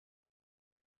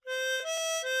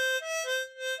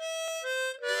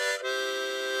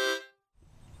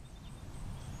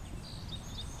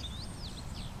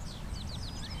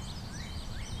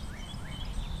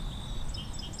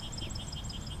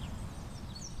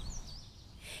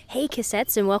Hey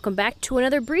Cassettes, and welcome back to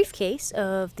another briefcase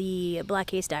of the Black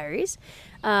Case Diaries.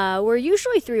 We're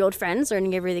usually three old friends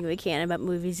learning everything we can about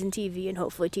movies and TV and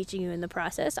hopefully teaching you in the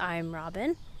process. I'm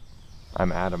Robin.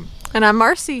 I'm Adam. And I'm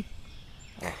Marcy.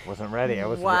 I wasn't ready. I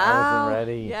wasn't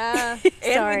ready. Yeah.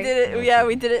 Sorry. And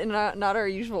we did it in not our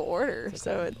usual order,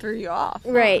 so it threw you off.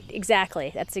 Right,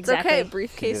 exactly. That's exactly. It's okay.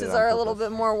 Briefcases are a little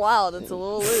bit more wild. It's a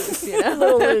little loose, you know? A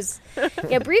little loose.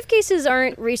 Yeah, briefcases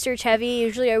aren't research heavy.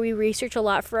 Usually we research a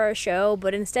lot for our show,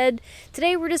 but instead,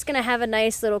 today we're just going to have a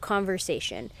nice little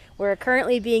conversation. We're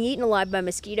currently being eaten alive by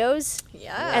mosquitoes.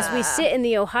 Yeah. As we sit in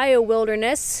the Ohio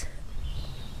wilderness.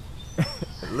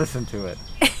 Listen to it.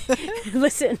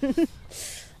 Listen.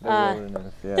 The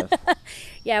wilderness, yes.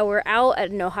 Yeah, we're out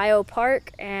at an Ohio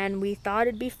park, and we thought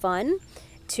it'd be fun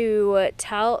to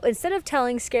instead of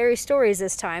telling scary stories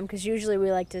this time, because usually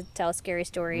we like to tell scary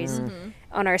stories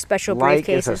on our special briefcases. Like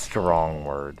is a strong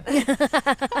word.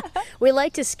 We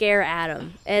like to scare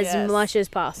Adam as much as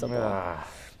possible.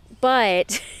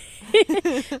 But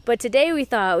but today we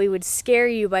thought we would scare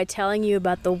you by telling you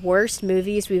about the worst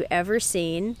movies we've ever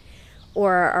seen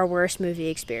or our worst movie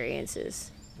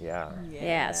experiences.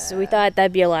 Yeah, so we thought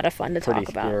that'd be a lot of fun to talk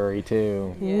about. Pretty scary,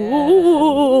 too. Yeah.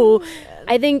 Ooh.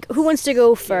 I think, who wants to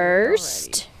go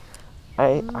first?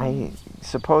 I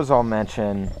suppose I'll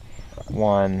mention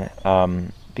one,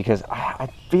 because I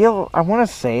want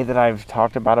to say that I've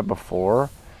talked about it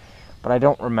before, but I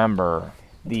don't remember.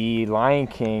 The Lion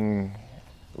King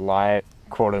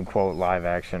quote-unquote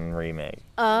live-action remake.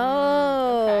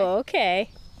 Oh, okay.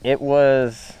 It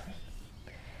was...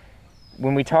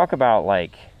 When we talk about,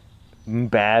 like,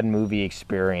 bad movie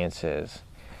experiences,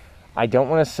 I don't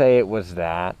want to say it was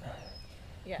that,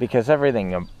 because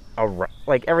everything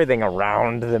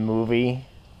around the movie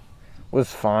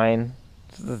was fine.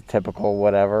 It's the typical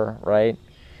whatever, right?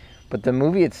 But the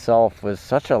movie itself was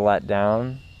such a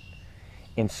letdown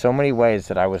in so many ways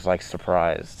that I was, like,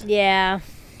 surprised. Yeah.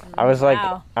 I was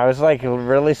like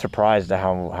really surprised at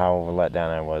how let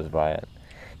down I was by it.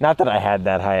 Not that I had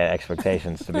that high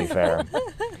expectations, to be fair.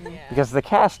 Because the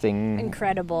casting...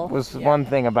 Incredible. ...was one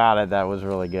thing about it that was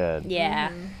really good.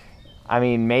 Yeah. I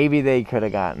mean, maybe they could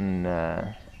have gotten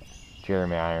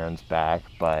Jeremy Irons back,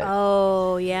 but...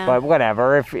 Oh, yeah. But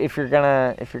whatever. If you're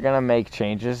gonna make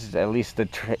changes, at least the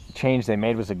change they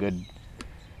made was a good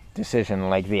decision.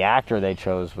 Like, the actor they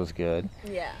chose was good.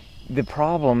 Yeah. The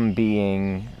problem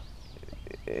being,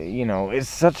 it's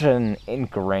such an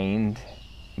ingrained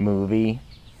movie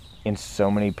in so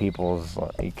many people's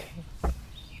like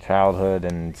childhood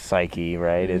and psyche,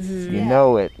 right? It's you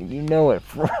know it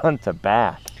front to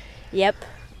back. Yep.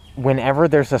 Whenever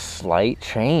there's a slight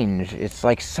change, it's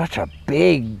like such a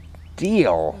big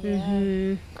deal.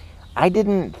 Mm-hmm. I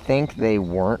didn't think they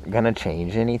weren't gonna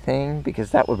change anything because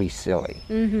that would be silly.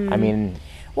 Mm-hmm. I mean,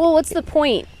 well, what's the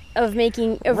point of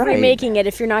remaking it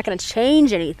if you're not going to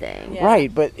change anything? Yeah.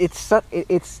 Right, but it's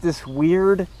this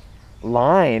weird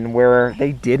line where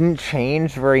they didn't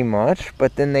change very much,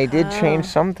 but then they did change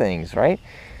some things, right?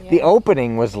 Yeah. The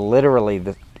opening was literally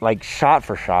shot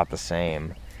for shot the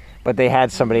same, but they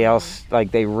had somebody else, like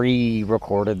they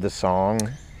re-recorded the song.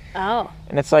 Oh.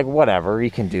 And it's like, whatever, you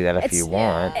can do that if you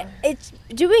want. It's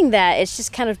doing that, it's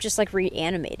just kind of just like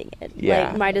reanimating it.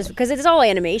 Yeah. Because it's all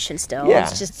animation still. Yeah.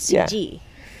 It's just CG. Yeah.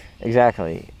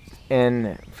 Exactly.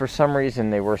 And for some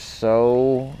reason they were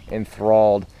so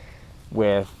enthralled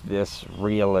with this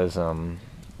realism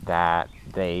that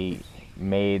they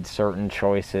made certain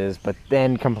choices but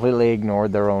then completely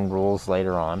ignored their own rules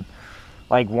later on.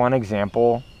 Like one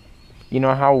example, you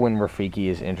know how when Rafiki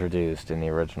is introduced in the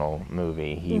original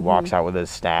movie, he walks out with his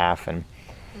staff and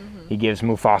he gives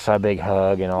Mufasa a big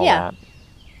hug and all that.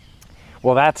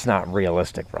 Well, that's not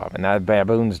realistic, Robin.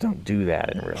 Baboons don't do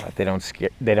that in real life.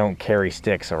 They don't carry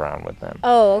sticks around with them.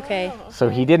 Oh, okay. So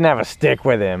he didn't have a stick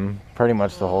with him pretty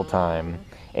much the whole time,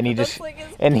 and he just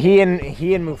and he and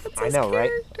Mufasa. I know,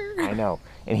 right? I know.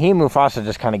 And he and Mufasa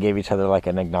just kind of gave each other like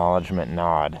an acknowledgement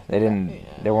nod. They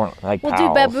weren't like pals. Well,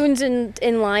 do baboons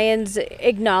and lions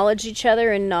acknowledge each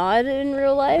other and nod in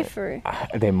real life, or?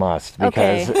 They must,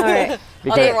 because... Okay, all right.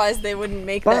 Otherwise, they wouldn't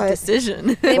make that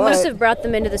decision. They must have brought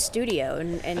them into the studio,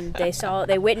 and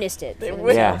they witnessed it.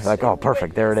 Yeah, like, oh,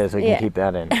 perfect, there it is, we can keep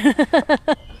that in.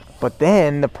 But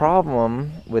then the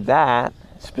problem with that,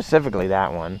 specifically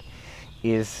that one,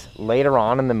 is later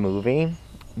on in the movie,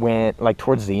 when, like,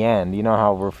 towards the end, you know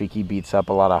how Rafiki beats up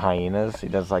a lot of hyenas? He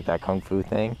does, like, that kung fu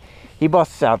thing. He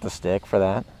busts out the stick for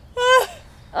that.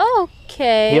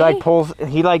 Okay.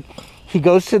 He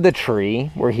goes to the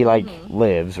tree where he,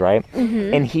 lives, right?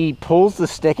 Mm-hmm. And he pulls the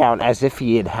stick out as if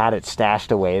he had it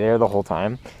stashed away there the whole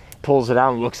time. pulls it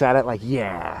out and looks at it like,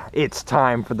 yeah, it's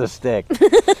time for the stick.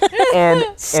 and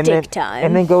time.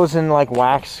 And then goes and like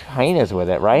whacks hyenas with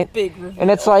it, right? Big reveal. And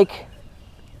it's like,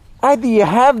 either you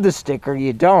have the stick or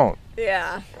you don't.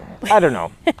 Yeah. I don't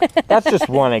know. That's just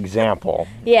one example.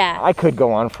 Yeah. I could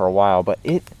go on for a while, but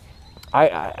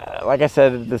I like I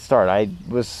said at the start, I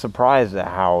was surprised at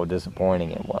how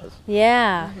disappointing it was.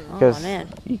 Yeah. Because oh,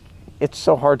 man. it's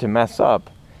so hard to mess up.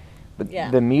 But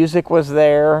Yeah. the music was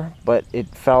there, but it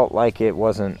felt like it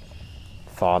wasn't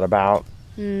thought about.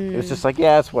 It was just like,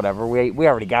 yeah, it's whatever. We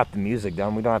already got the music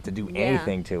done. We don't have to do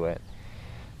anything to it.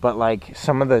 But like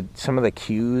some of the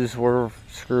cues were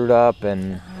screwed up,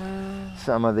 and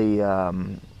some of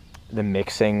the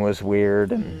mixing was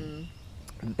weird, and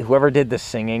whoever did the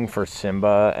singing for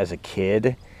Simba as a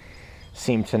kid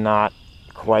seemed to not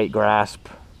quite grasp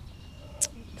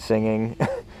singing.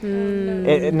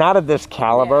 Not of this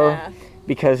caliber,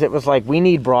 because it was like, we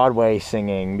need Broadway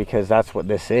singing because that's what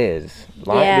this is.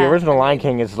 The original Lion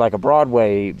King is like a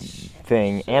Broadway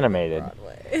thing animated.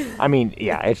 I mean,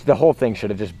 yeah, the whole thing should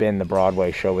have just been the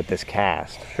Broadway show with this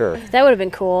cast. Sure. That would have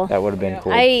been cool. That would have been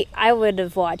cool. I would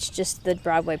have watched just the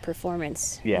Broadway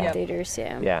performance in theaters,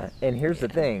 Yeah, and here's the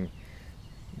thing.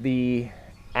 The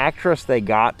actress they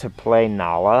got to play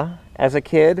Nala as a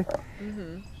kid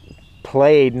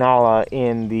played Nala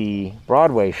in the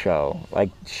Broadway show. Like,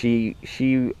 she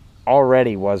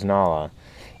already was Nala,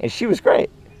 and she was great.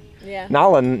 Yeah.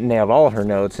 Nala nailed all her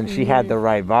notes, and she had the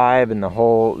right vibe and the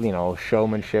whole,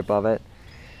 showmanship of it.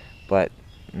 But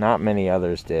not many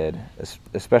others did.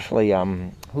 Especially,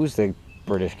 who's the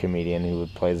British comedian who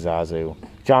would play Zazu?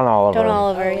 John Oliver. John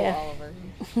Oliver, yeah.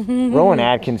 Rowan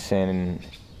Atkinson,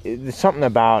 there's something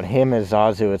about him as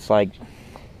Zazu. It's like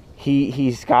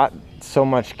he's got so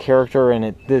much character in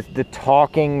it. The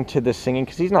talking to the singing,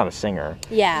 because he's not a singer.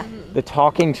 Yeah. The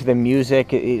talking to the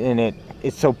music, and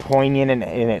it's so poignant, and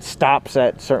it stops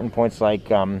at certain points. Like,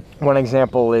 one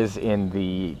example is in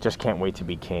the Just Can't Wait to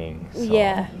Be King song,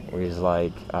 where he's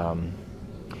like,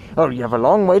 oh, you have a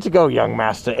long way to go, young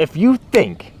master. If you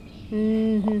think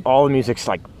all the music's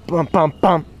like bum, bum,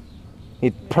 bum,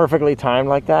 it's perfectly timed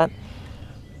like that.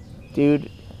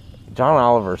 Dude, John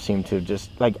Oliver seemed to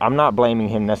just, like, I'm not blaming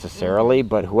him necessarily,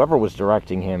 but whoever was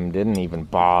directing him didn't even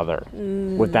bother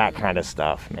with that kind of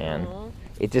stuff, man.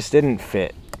 It just didn't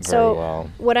fit very well.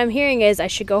 What I'm hearing is I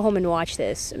should go home and watch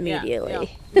this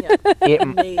immediately.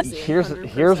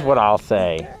 Here's what I'll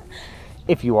say.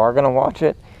 If you are going to watch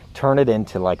it, turn it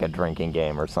into like a drinking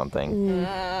game or something.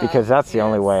 Because that's the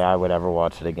only way I would ever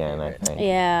watch it again, I think.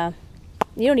 Yeah.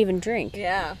 You don't even drink.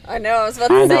 Yeah, I know. I was about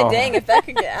to say, dang, if that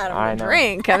could get Adam to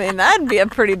drink, I mean, that'd be a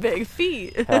pretty big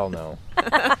feat. Hell no.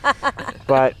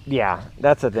 But yeah,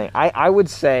 that's the thing. I would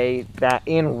say that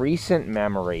in recent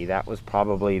memory, that was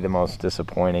probably the most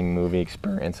disappointing movie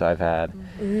experience I've had.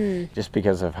 Just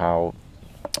because of how...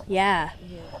 Yeah.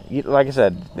 Like I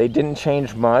said, they didn't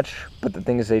change much, but the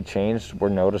things they changed were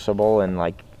noticeable and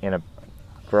like in a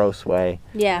gross way.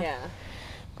 Yeah.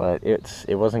 But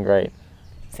it wasn't great.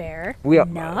 Fair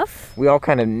enough. We all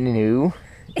kind of knew,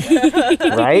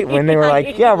 right? When they were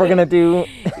like, yeah, we're gonna do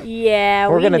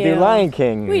Lion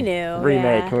King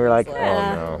remake, and we were like, oh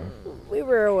no. We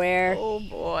were aware. Oh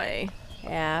boy.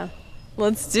 Yeah.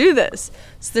 Let's do this.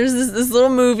 So there's this little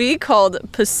movie called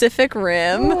Pacific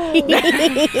Rim. No,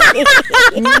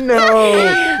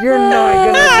 you're not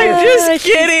gonna. I'm just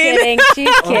kidding.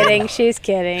 She's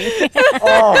kidding.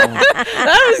 Oh.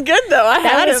 That was good though.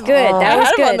 That was good. I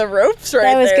had him on the ropes right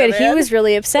there. That was good. Man. He was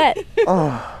really upset.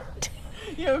 Oh.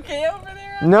 You okay over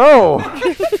there? No.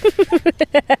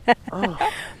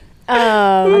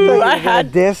 I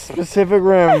had this Pacific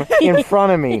Rim in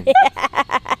front of me.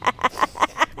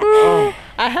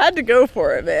 I had to go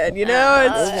for it, man. You know,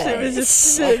 it was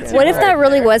just. What if that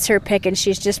really was her pick and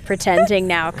she's just pretending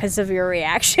now because of your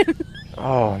reaction?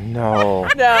 Oh no.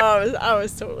 No, I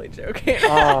was totally joking.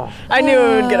 I knew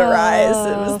it would get a rise.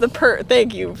 It was the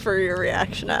Thank you for your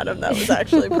reaction, Adam. That was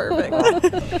actually perfect.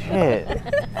 Shit.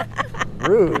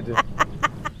 Rude.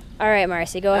 All right,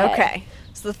 Marcy, go ahead. Okay.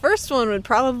 So the first one would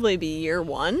probably be Year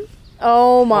One.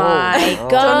 Oh my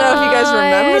God. I don't know if you guys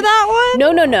remember that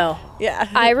one. No. Yeah.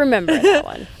 I remember that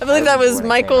one. I believe that was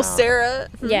Michael Cera.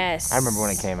 Yes. I remember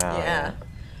when it came out. Yeah.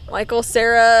 Michael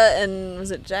Cera and was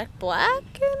it Jack Black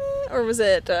in it? Or was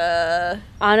it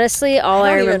honestly, all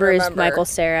I remember is Michael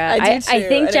Cera. I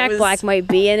think Jack Black might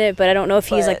be in it, but I don't know if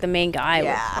he's like the main guy.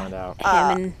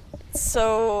 Yeah.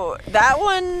 So that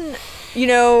one,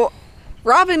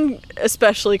 Robin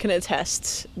especially can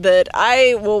attest that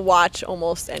I will watch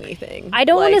almost anything. I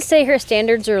don't want to say her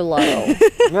standards are low,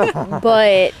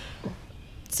 but...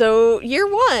 So Year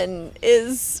One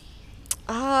is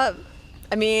I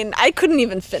mean, I couldn't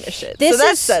even finish it. So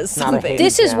that says something.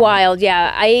 This is wild.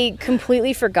 Yeah, I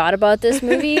completely forgot about this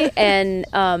movie, and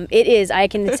it is, I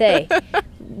can say,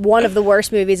 one of the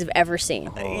worst movies I've ever seen.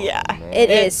 Yeah. It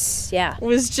is. Yeah. It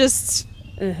was just...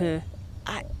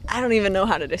 I don't even know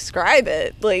how to describe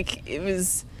it. Like, it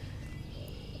was...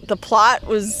 The plot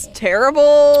was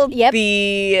terrible. Yep.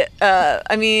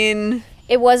 I mean...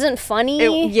 It wasn't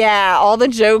funny. Yeah, all the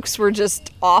jokes were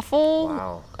just awful.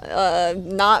 Wow.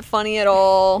 Not funny at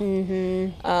all.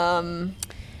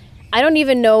 I don't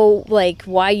even know, like,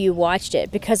 why you watched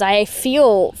it, because I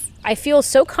feel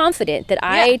so confident that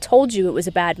I told you it was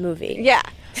a bad movie. Yeah.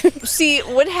 See,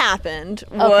 what happened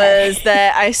was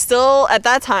that I still, at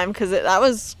that time, because that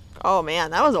was... Oh man,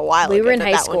 that was a while ago. We were in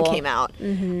high that school. One came out.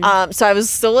 So I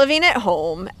was still living at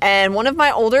home, and one of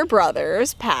my older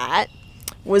brothers, Pat,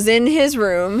 was in his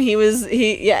room. He was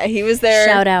there.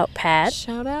 Shout out, Pat.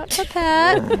 Shout out to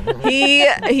Pat. he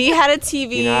had a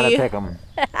TV. You know how to pick them.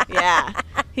 Yeah,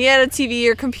 he had a TV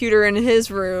or computer in his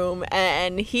room,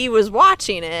 and he was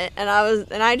watching it. And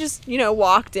I just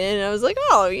walked in, and I was like,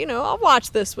 oh, I'll watch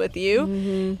this with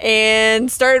you,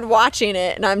 and started watching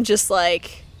it, and I'm just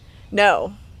like,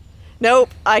 nope,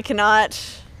 I cannot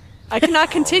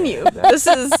continue. This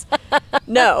is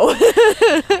no.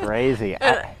 Crazy.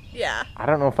 Yeah. I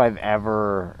don't know if I've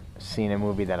ever seen a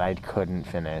movie that I couldn't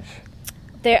finish.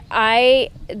 There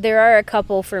are a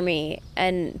couple for me,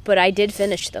 but I did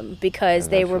finish them because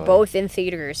they were both in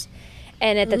theaters.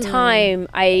 And at the time,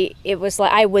 I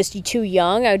was too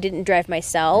young. I didn't drive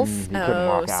myself. You couldn't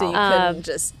walk out. So you couldn't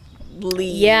just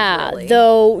leave. Yeah, really.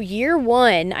 though year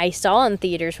one I saw in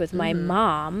theaters with my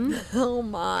mom. Oh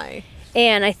my.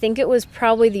 And I think it was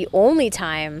probably the only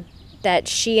time that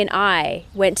she and I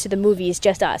went to the movies,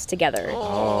 just us together.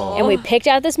 Oh. And we picked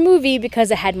out this movie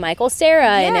because it had Michael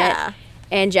Cera in it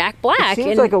and Jack Black. It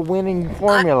seems like a winning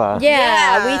formula. We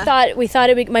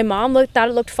thought my mom thought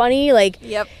it looked funny. Like,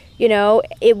 Yep.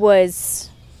 It was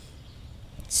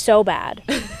so bad.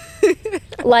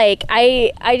 Like,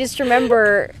 I just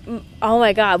remember, oh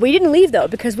my God, we didn't leave though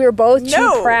because we were both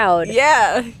too proud.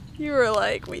 Yeah. You were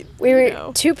like, we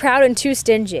were too proud and too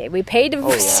stingy. We paid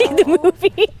to see the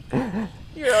movie.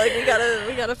 You were like,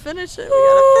 we gotta finish it.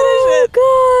 Oh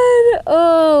God!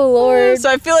 Oh Lord! So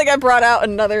I feel like I brought out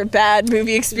another bad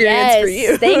movie experience for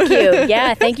you. Thank you.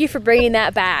 Yeah, thank you for bringing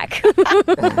that back.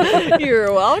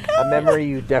 You're welcome. A memory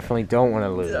you definitely don't want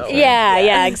to lose.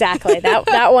 Yeah, exactly.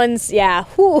 That one's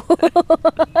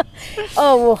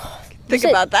Oh. Think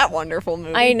about that wonderful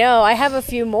movie. I know. I have a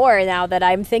few more now that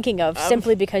I'm thinking of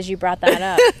simply because you brought that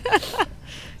up.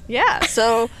 Yeah,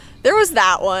 so there was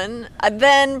that one.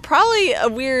 Then probably a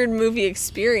weird movie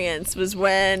experience was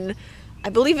when I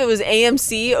believe it was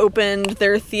AMC opened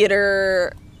their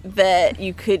theater that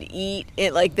you could eat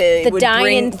it, like the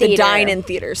dine-in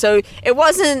theater. So it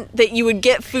wasn't that you would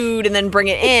get food and then bring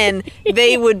it in.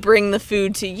 They would bring the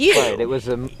food to you. Right, it was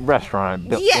a restaurant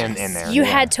built in there. You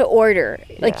had to order.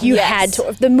 Like had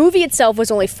to. The movie itself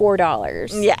was only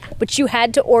 $4. Yeah. But you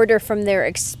had to order from their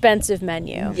expensive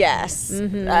menu. Yes.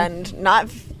 And not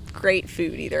great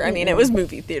food either. I mean, it was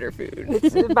movie theater food.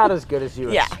 It's about as good as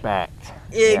you expect.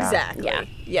 Exactly. Yeah.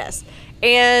 Yes.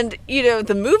 And,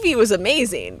 the movie was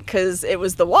amazing because it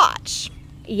was The Watch.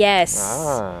 Yes.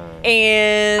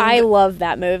 And I love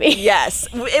that movie. Yes.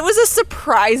 It was a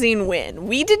surprising win.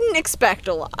 We didn't expect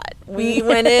a lot. We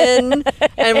went in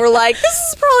and we're like, this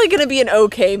is probably going to be an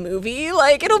okay movie.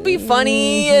 Like, it'll be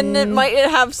funny and it might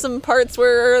have some parts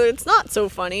where it's not so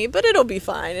funny, but it'll be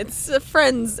fine. It's a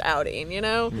friend's outing,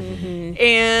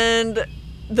 And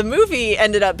the movie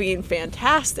ended up being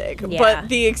fantastic, but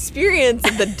the experience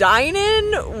of the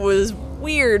dine-in was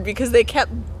weird because they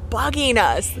kept bugging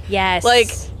us. Yes. Like,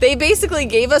 they basically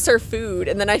gave us our food,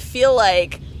 and then I feel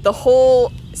like the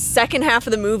whole second half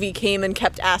of the movie came and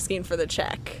kept asking for the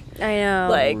check. I know.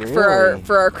 Like, Really?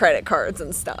 for our credit cards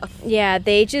and stuff. Yeah,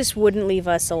 they just wouldn't leave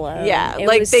us alone. Yeah, It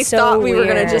like was they so thought we were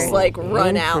weird. gonna just like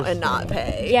run out and not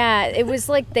pay. Yeah, it was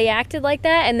like they acted like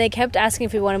that, and they kept asking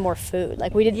if we wanted more food.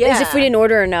 Like as if we didn't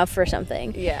order enough or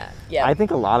something. Yeah. I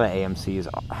think a lot of AMCs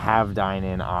have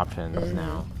dine-in options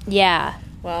now. Yeah.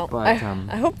 Well, But, I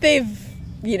hope they've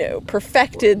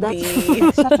perfected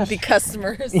the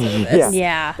customer service.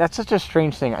 Yeah. That's such a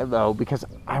strange thing, though, because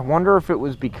I wonder if it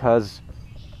was because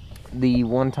the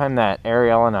one time that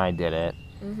Ariel and I did it,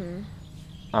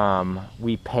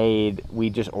 we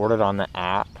just ordered on the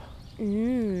app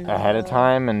ahead of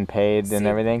time and paid and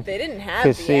everything. They didn't have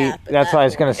the app. That's what I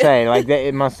was going to say. Like,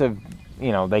 it must have,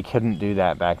 they couldn't do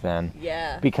that back then.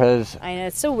 Yeah. Because... I know,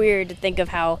 it's so weird to think of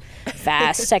how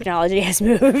fast technology has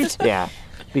moved. Yeah.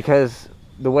 Because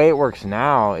the way it works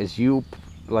now is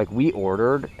we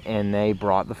ordered and they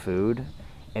brought the food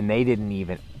and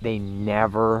they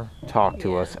never talked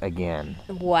to us again.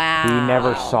 Wow. We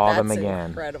never saw them That's again.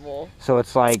 Incredible. So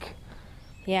it's like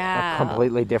Yeah. a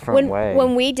completely different way.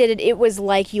 When we did it was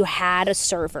like you had a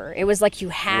server. It was like you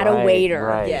had a Right, waiter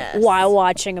right. Yes. while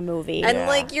watching a movie And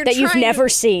like you're that you've trying never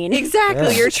to, seen.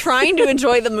 Exactly. You're trying to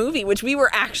enjoy the movie, which we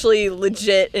were actually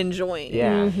legit enjoying.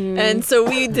 Yeah. Mm-hmm. And so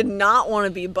we did not want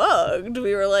to be bugged.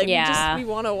 We were like, Yeah. we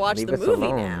want to watch Leave the us movie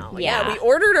alone. now. Yeah. We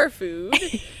ordered our food.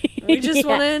 We just Yeah.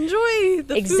 want to enjoy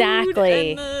the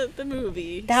Exactly. food and the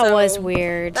movie. That So was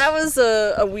weird. That was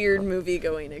a weird movie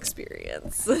going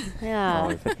experience.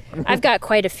 Yeah. I've got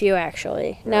quite a few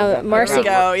actually. Now, Marcy, There we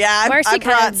go. Yeah, Marcy I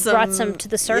kind of brought some to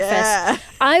the surface. Yeah.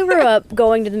 I grew up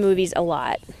going to the movies a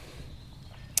lot.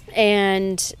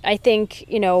 And I think,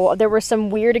 there were some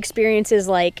weird experiences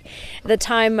like the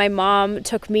time my mom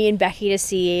took me and Becky to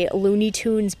see Looney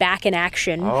Tunes Back in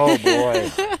Action. Oh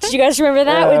boy. Did you guys remember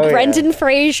that Oh, with yeah. Brendan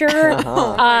Fraser?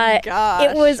 Oh my gosh.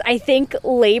 It was, I think,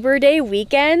 Labor Day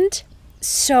weekend.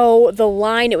 So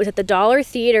it was at the Dollar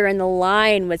Theater and the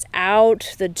line was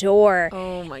out the door.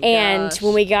 Oh my And gosh.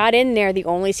 when we got in there, the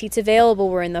only seats available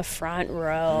were in the front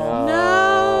row.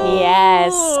 No.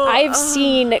 Yes, I've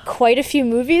seen quite a few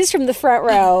movies from the front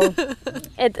row.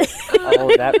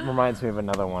 Oh, that reminds me of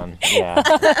another one. Yeah.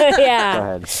 Yeah. Go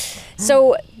ahead.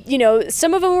 So,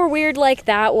 some of them were weird like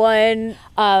that one.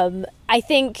 I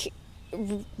think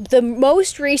the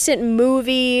most recent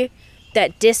movie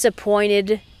that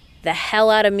disappointed the hell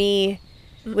out of me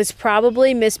was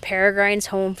probably Miss Peregrine's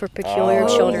Home for Peculiar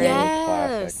Children.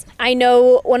 Yes. I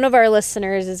know one of our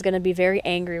listeners is going to be very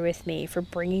angry with me for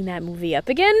bringing that movie up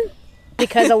again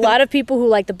because a lot of people who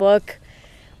like the book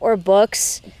or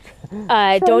books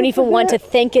don't even want to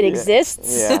think it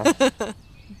exists. Yeah.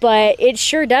 But it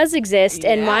sure does exist,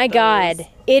 and Yeah, my it God, does.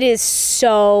 it is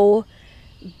so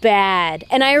bad.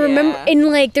 And I remember, Yeah. and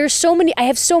like, I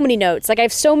have so many notes. Like, I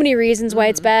have so many reasons why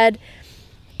it's bad,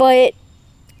 but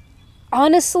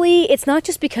honestly, it's not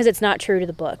just because it's not true to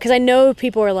the book. Because I know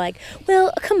people are like,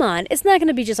 well, come on, it's not going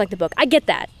to be just like the book. I get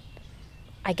that.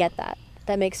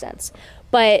 That makes sense.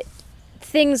 But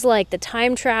things like the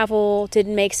time travel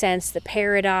didn't make sense, the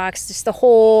paradox, just the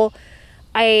whole...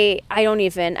 I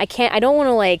don't want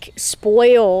to like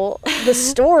spoil the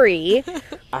story.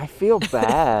 I feel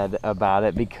bad about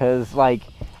it because, like,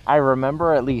 I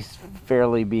remember at least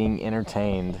fairly being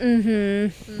entertained.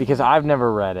 Mm-hmm. Because I've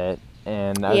never read it,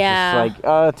 and I was just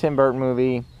like, Tim Burton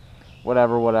movie,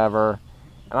 whatever.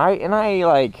 And I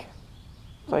like,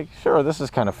 sure, this is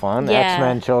kind of fun. Yeah.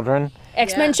 X-Men Children.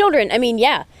 X-Men Yeah. Children. I mean,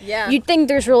 yeah. Yeah. You'd think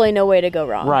there's really no way to go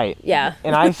wrong. Right. Yeah.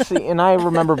 And I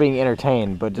remember being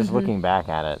entertained, but just looking back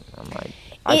at it, I'm like,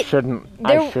 I shouldn't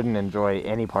enjoy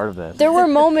any part of this. There were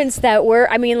moments that were,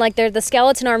 I mean, like the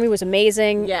Skeleton Army was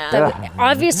amazing. Yeah. That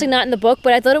obviously not in the book,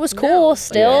 but I thought it was cool No.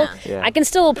 still. Yeah. I can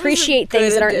still appreciate good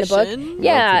things that aren't in the book. addition.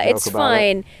 Yeah, Love to it's joke about it.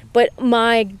 fine. But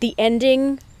the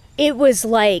ending, it was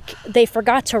like they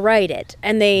forgot to write it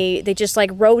and they just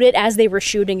like wrote it as they were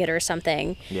shooting it or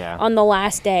something. Yeah. On the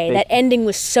last day. They- that ending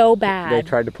was so They bad.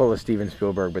 tried to pull a Steven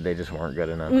Spielberg, but they just weren't good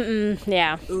enough.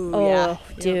 Yeah. Ooh, oh, yeah.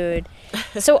 dude.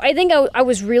 So I think I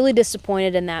was really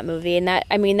disappointed in that movie, and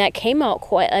that came out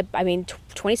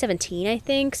 2017, I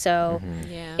think. So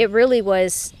Yeah. it really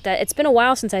was that. It's been a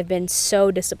while since I've been so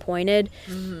disappointed.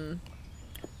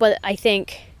 But I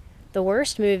think the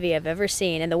worst movie I've ever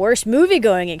seen and the worst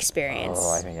movie-going experience.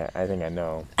 Oh, I think I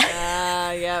know.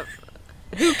 Yep.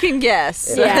 Who can guess?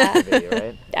 It Yeah. has to be,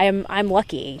 right? I'm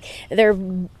lucky. They're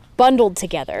bundled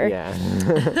together. Yeah.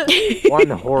 One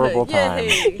horrible time.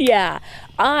 Yay. Yeah,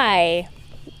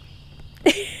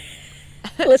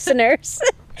 listeners,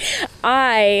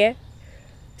 I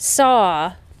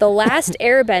saw The Last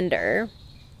Airbender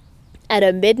at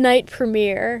a midnight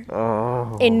premiere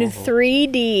Oh. in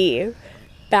 3D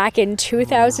back in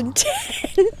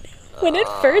 2010 when it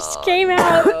first came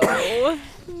out. Oh,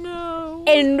 no.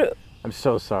 And I'm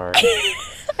so sorry.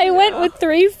 I went with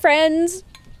 3 friends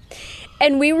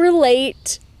and we were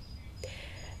late.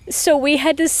 So we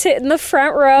had to sit in the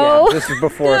front row. Yeah, this is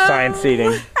before assigned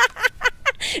seating.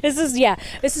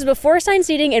 This is before assigned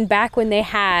seating and back when they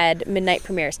had midnight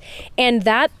premieres. And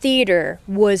that theater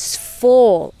was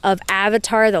full of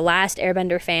Avatar: The Last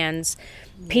Airbender fans.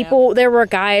 People, there were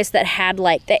guys that had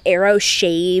like the arrow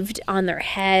shaved on their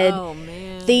head. Oh,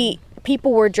 man. The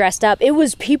people were dressed up.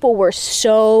 People were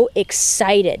so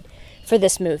excited for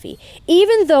this movie.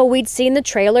 Even though we'd seen the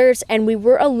trailers and we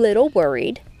were a little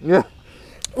worried. Yeah.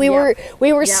 We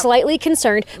were slightly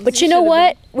concerned, but you know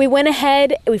what? We went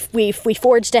ahead. We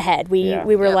forged ahead. We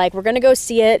were like, we're gonna go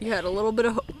see it. You had a little bit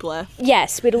of hope left.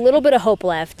 Yes, we had a little bit of hope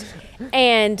left,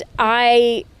 and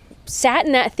I sat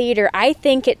in that theater. I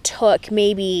think it took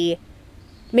maybe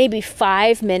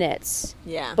 5 minutes.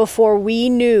 Yeah. Before we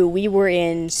knew we were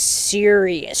in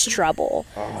serious trouble.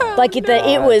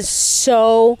 It was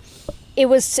so. It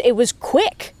was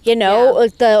quick, you know.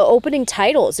 Like the opening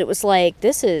titles, it was like,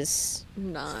 this is.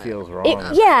 Feels wrong.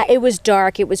 It was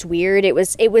dark. It was weird. It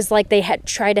was like they had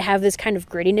tried to have this kind of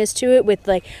grittiness to it with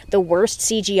like the worst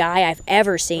CGI I've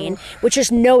ever seen, which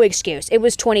is no excuse. It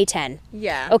was 2010.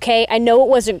 Yeah. Okay, I know it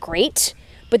wasn't great,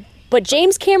 but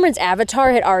James Cameron's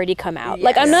Avatar had already come out. Yeah,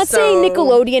 like I'm not saying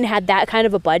Nickelodeon had that kind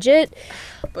of a budget,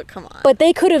 but come on. but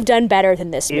they could have done better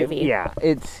than this movie.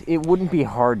 It wouldn't be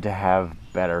hard to have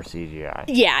better CGI.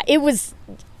 Yeah, it was.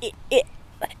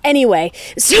 Anyway,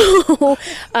 so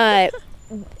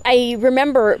I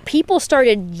remember people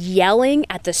started yelling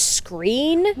at the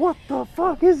screen. What the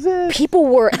fuck is this? People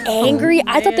were angry.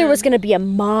 I thought there was going to be a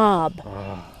mob.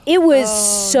 It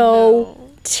was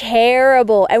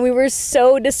terrible, and we were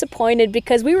so disappointed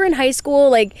because we were in high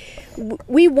school. Like,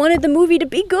 we wanted the movie to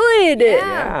be good.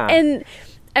 Yeah. And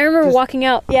I remember walking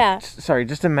out. Yeah. Sorry,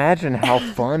 just imagine how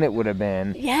fun it would have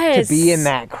been Yes. to be in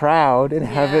that crowd and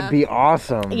have it be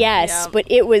awesome. Yes, Yep. but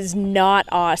it was not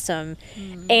awesome.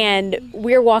 And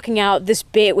we're walking out this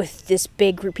bit with this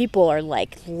big group. People are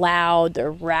like loud,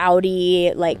 they're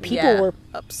rowdy. Like people were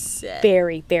upset.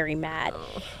 very, very mad.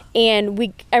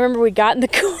 And I remember we got in the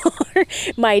car.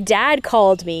 My dad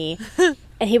called me.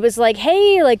 And he was like,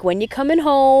 hey, like, when you coming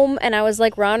home? And I was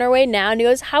like, we're on our way now. And he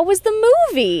goes, how was the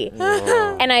movie?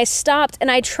 And I stopped, and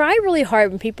I try really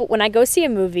hard when I go see a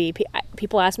movie,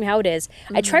 people ask me how it is.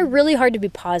 I try really hard to be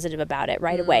positive about it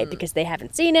right away because they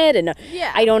haven't seen it, and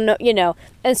I don't know, you know.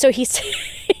 And so he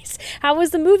says, how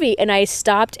was the movie? And I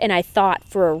stopped, and I thought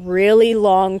for a really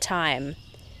long time.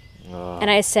 And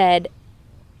I said,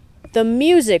 the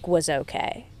music was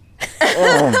okay.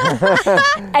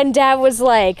 And Dad was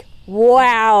like,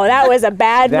 wow, that was a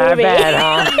bad movie.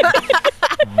 That bad,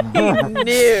 huh? New.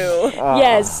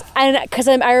 Yes, and because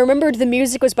I remembered the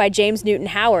music was by James Newton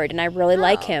Howard, and I really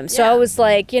like him. So I was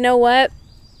like, you know what?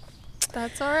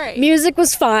 That's all right. Music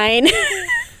was fine.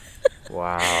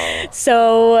 Wow.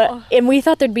 So, and we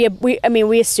thought there'd be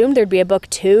we assumed there'd be a book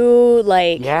 2,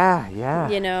 like. Yeah.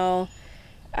 You know.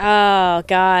 Oh,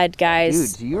 God,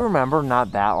 guys. Dude, do you remember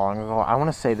not that long ago? I want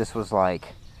to say this was like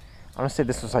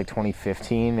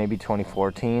 2015, maybe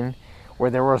 2014, where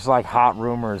there was like hot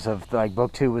rumors of like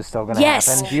book 2 was still going to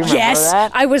happen. Do you remember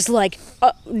that? I was like,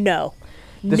 no.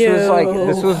 This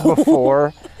was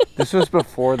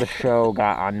before the show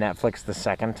got on Netflix the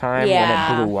second time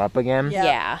when it blew up again.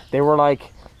 Yeah. They were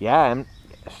like, M.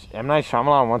 Night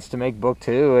Shyamalan wants to make book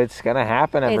 2. It's going to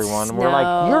happen, everyone. And we're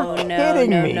like, you're kidding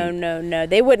me. No.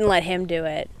 They wouldn't let him do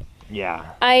it.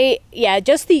 Yeah.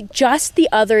 Just the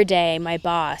other day, my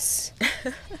boss,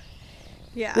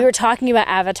 we were talking about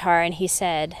Avatar, and he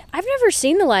said, I've never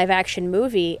seen the live action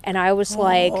movie. And I was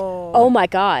like, oh my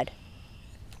God,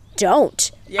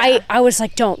 don't. Yeah. I was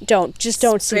like, don't see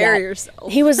that. Spare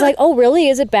yourself. He was like, oh really,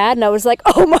 is it bad? And I was like,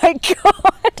 oh my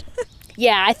God.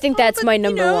 Yeah, I think that's my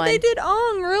number one. They did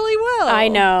Ong really well. I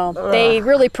know. They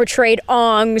really portrayed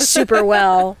Ong super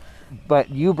well. But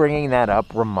you bringing that up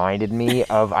reminded me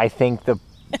of, I think,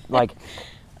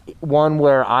 one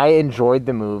where I enjoyed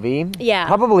the movie. Yeah.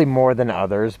 Probably more than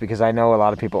others, because I know a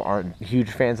lot of people aren't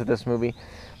huge fans of this movie.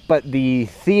 But the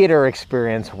theater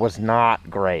experience was not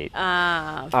great.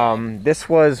 Okay. This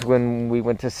was when we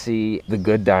went to see The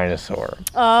Good Dinosaur.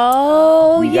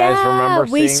 Oh, you guys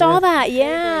remember we seeing saw this? that,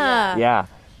 yeah. Yeah.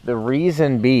 The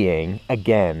reason being,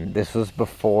 again, this was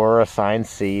before assigned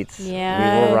seats.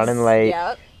 Yes. We were running late.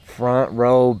 Yep. Front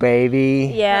row,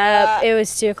 baby. Yep, it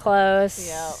was too close.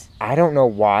 Yep. I don't know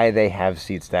why they have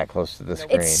seats that close to the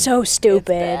screen. It's so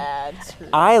stupid. Bad.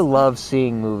 I love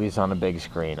seeing movies on a big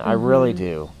screen. I really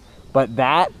do. But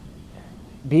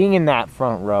being in that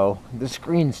front row, the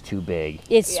screen's too big.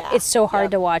 It's so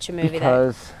hard to watch a movie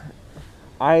because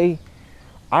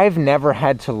I've never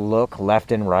had to look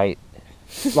left and right,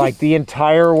 like the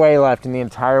entire way left and the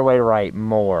entire way right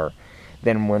more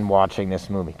than when watching this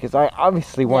movie, because I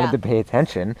obviously wanted to pay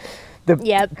attention.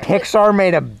 Pixar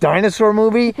made a dinosaur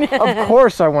movie. Of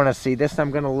course I want to see this. I'm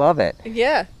going to love it.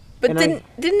 Yeah. But didn't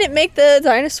it make the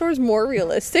dinosaurs more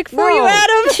realistic for you, Adam?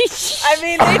 I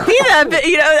mean, they'd be that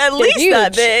big, at least huge.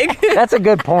 that big. That's a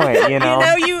good point,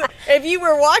 If you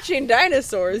were watching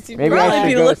dinosaurs, you'd Maybe I probably should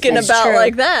be go looking see- about True.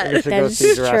 like We that. should go That's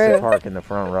see Jurassic true. Park in the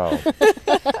front row.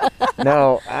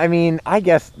 No, I mean, I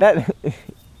guess that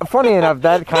funny enough,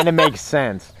 that kind of makes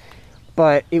sense.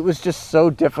 But it was just so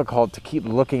difficult to keep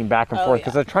looking back and forth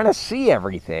because they're trying to see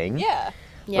everything. Yeah.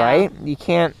 Right? You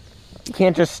can't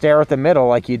just stare at the middle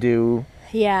like you do.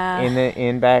 Yeah.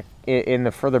 In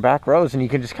the further back rows, and you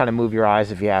can just kind of move your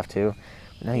eyes if you have to.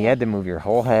 No, you had to move your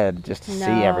whole head just to see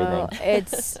everything.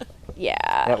 It's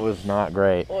That was not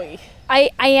great. Oy. I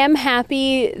am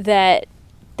happy that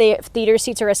the theater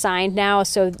seats are assigned now,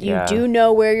 so you do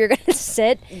know where you're gonna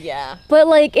sit. Yeah. But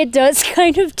like, it does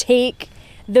kind of take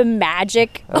the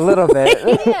magic A little bit.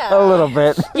 A little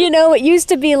bit. You know, it used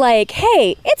to be like,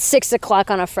 hey, it's 6 o'clock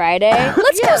on a Friday.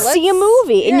 Let's go see a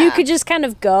movie. And you could just kind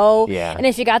of go. Yeah. And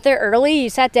if you got there early, you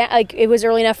sat down, like it was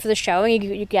early enough for the showing,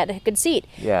 you get a good seat.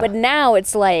 Yeah. But now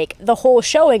it's like the whole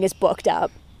showing is booked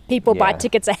up. People buy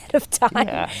tickets ahead of time.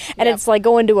 Yeah. And it's like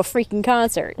going to a freaking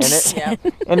concert.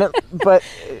 But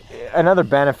another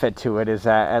benefit to it is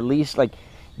that at least like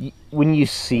when you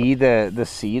see the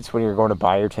seats when you're going to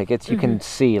buy your tickets, you can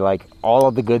see like all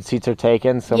of the good seats are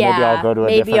taken. So maybe I'll go to a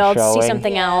different showing. Maybe I'll see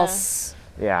something else.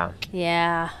 Yeah.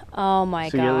 Yeah. Oh my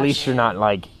gosh. So at least you're not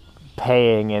like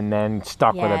paying and then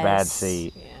stuck with a bad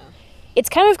seat. Yeah. It's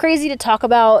kind of crazy to talk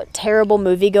about terrible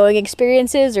movie-going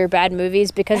experiences or bad movies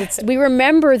because we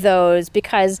remember those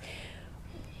because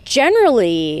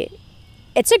generally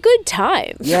it's a good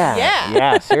time.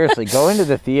 Yeah, seriously. Going to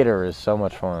the theater is so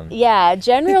much fun. Yeah,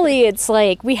 generally it's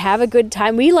like we have a good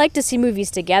time. We like to see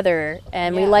movies together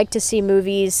and we like to see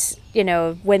movies, you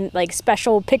know, when like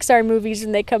special Pixar movies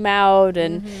when they come out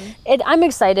and I'm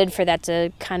excited for that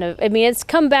to kind of, I mean, it's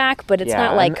come back, but it's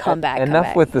not like come back.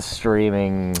 Enough with the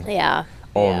streaming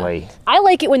only. Yeah. I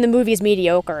like it when the movie's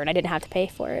mediocre and I didn't have to pay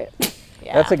for it.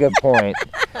 That's a good point.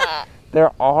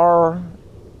 There are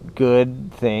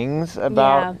good things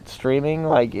about streaming,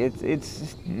 like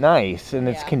it's nice and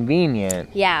it's convenient,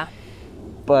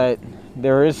 but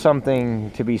there is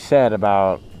something to be said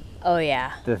about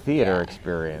the theater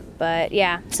experience. But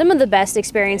some of the best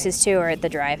experiences too are at the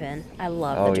drive-in. I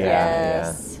love the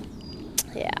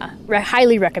drive-in.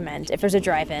 Highly recommend if there's a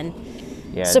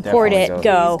drive-in, support it.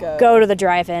 Go to the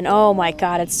drive-in. Oh my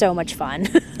god, it's so much fun.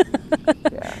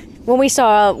 When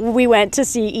we went to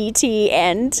see E.T.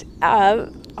 and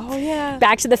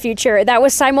Back to the Future. That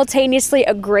was simultaneously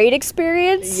a great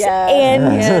experience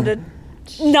and a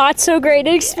not so great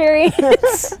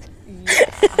experience.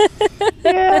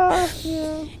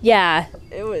 It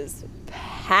was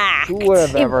packed. Who would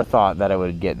have ever thought that it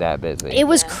would get that busy? It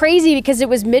was crazy because it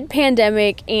was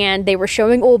mid-pandemic and they were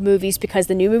showing old movies because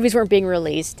the new movies weren't being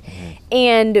released.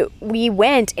 And we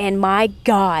went and my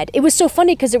God, it was so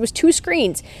funny because there was 2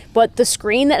 screens, but the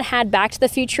screen that had Back to the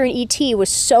Future and E.T. was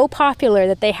so popular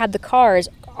that they had the cars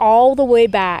all the way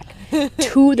back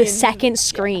to the second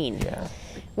screen.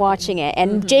 Watching it.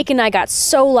 And Jake and I got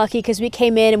so lucky because we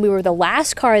came in and we were the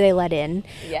last car they let in.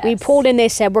 We pulled in, they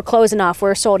said, we're closing off,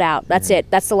 we're sold out. That's it.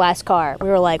 That's the last car. We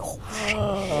were like,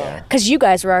 because you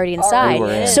guys were already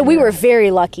inside. So we were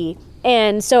very lucky.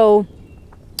 And so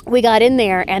we got in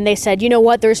there and they said, you know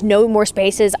what, there's no more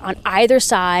spaces on either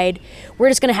side. We're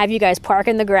just going to have you guys park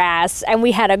in the grass. And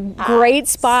we had a great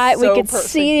spot. So we could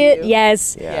see it.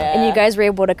 Yes. And you guys were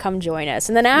able to come join us.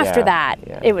 And then after that,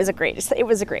 it was a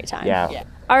great time.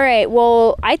 All right.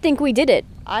 Well, I think we did it.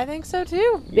 I think so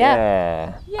too.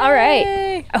 Yeah. All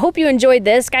right. I hope you enjoyed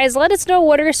this. Guys, let us know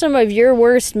what are some of your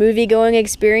worst movie-going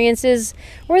experiences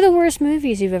or the worst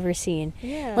movies you've ever seen.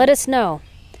 Let us know.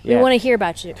 We want to hear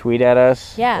about you. Tweet at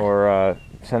us or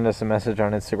send us a message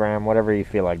on Instagram, whatever you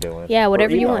feel like doing. Yeah,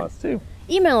 whatever you want. Email us too.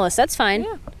 Email us, that's fine.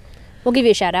 We'll give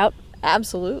you a shout out.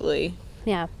 Absolutely.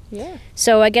 Yeah.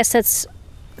 So I guess it's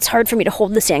hard for me to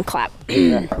hold this and clap.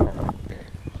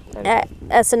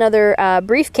 That's another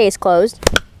briefcase closed.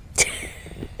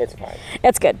 It's fine.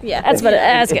 That's good.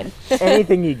 That's good.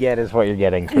 Anything you get is what you're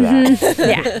getting for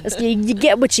that. You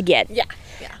get what you get.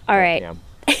 All right.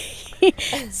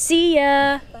 See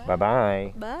ya.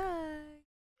 Bye-bye. Bye.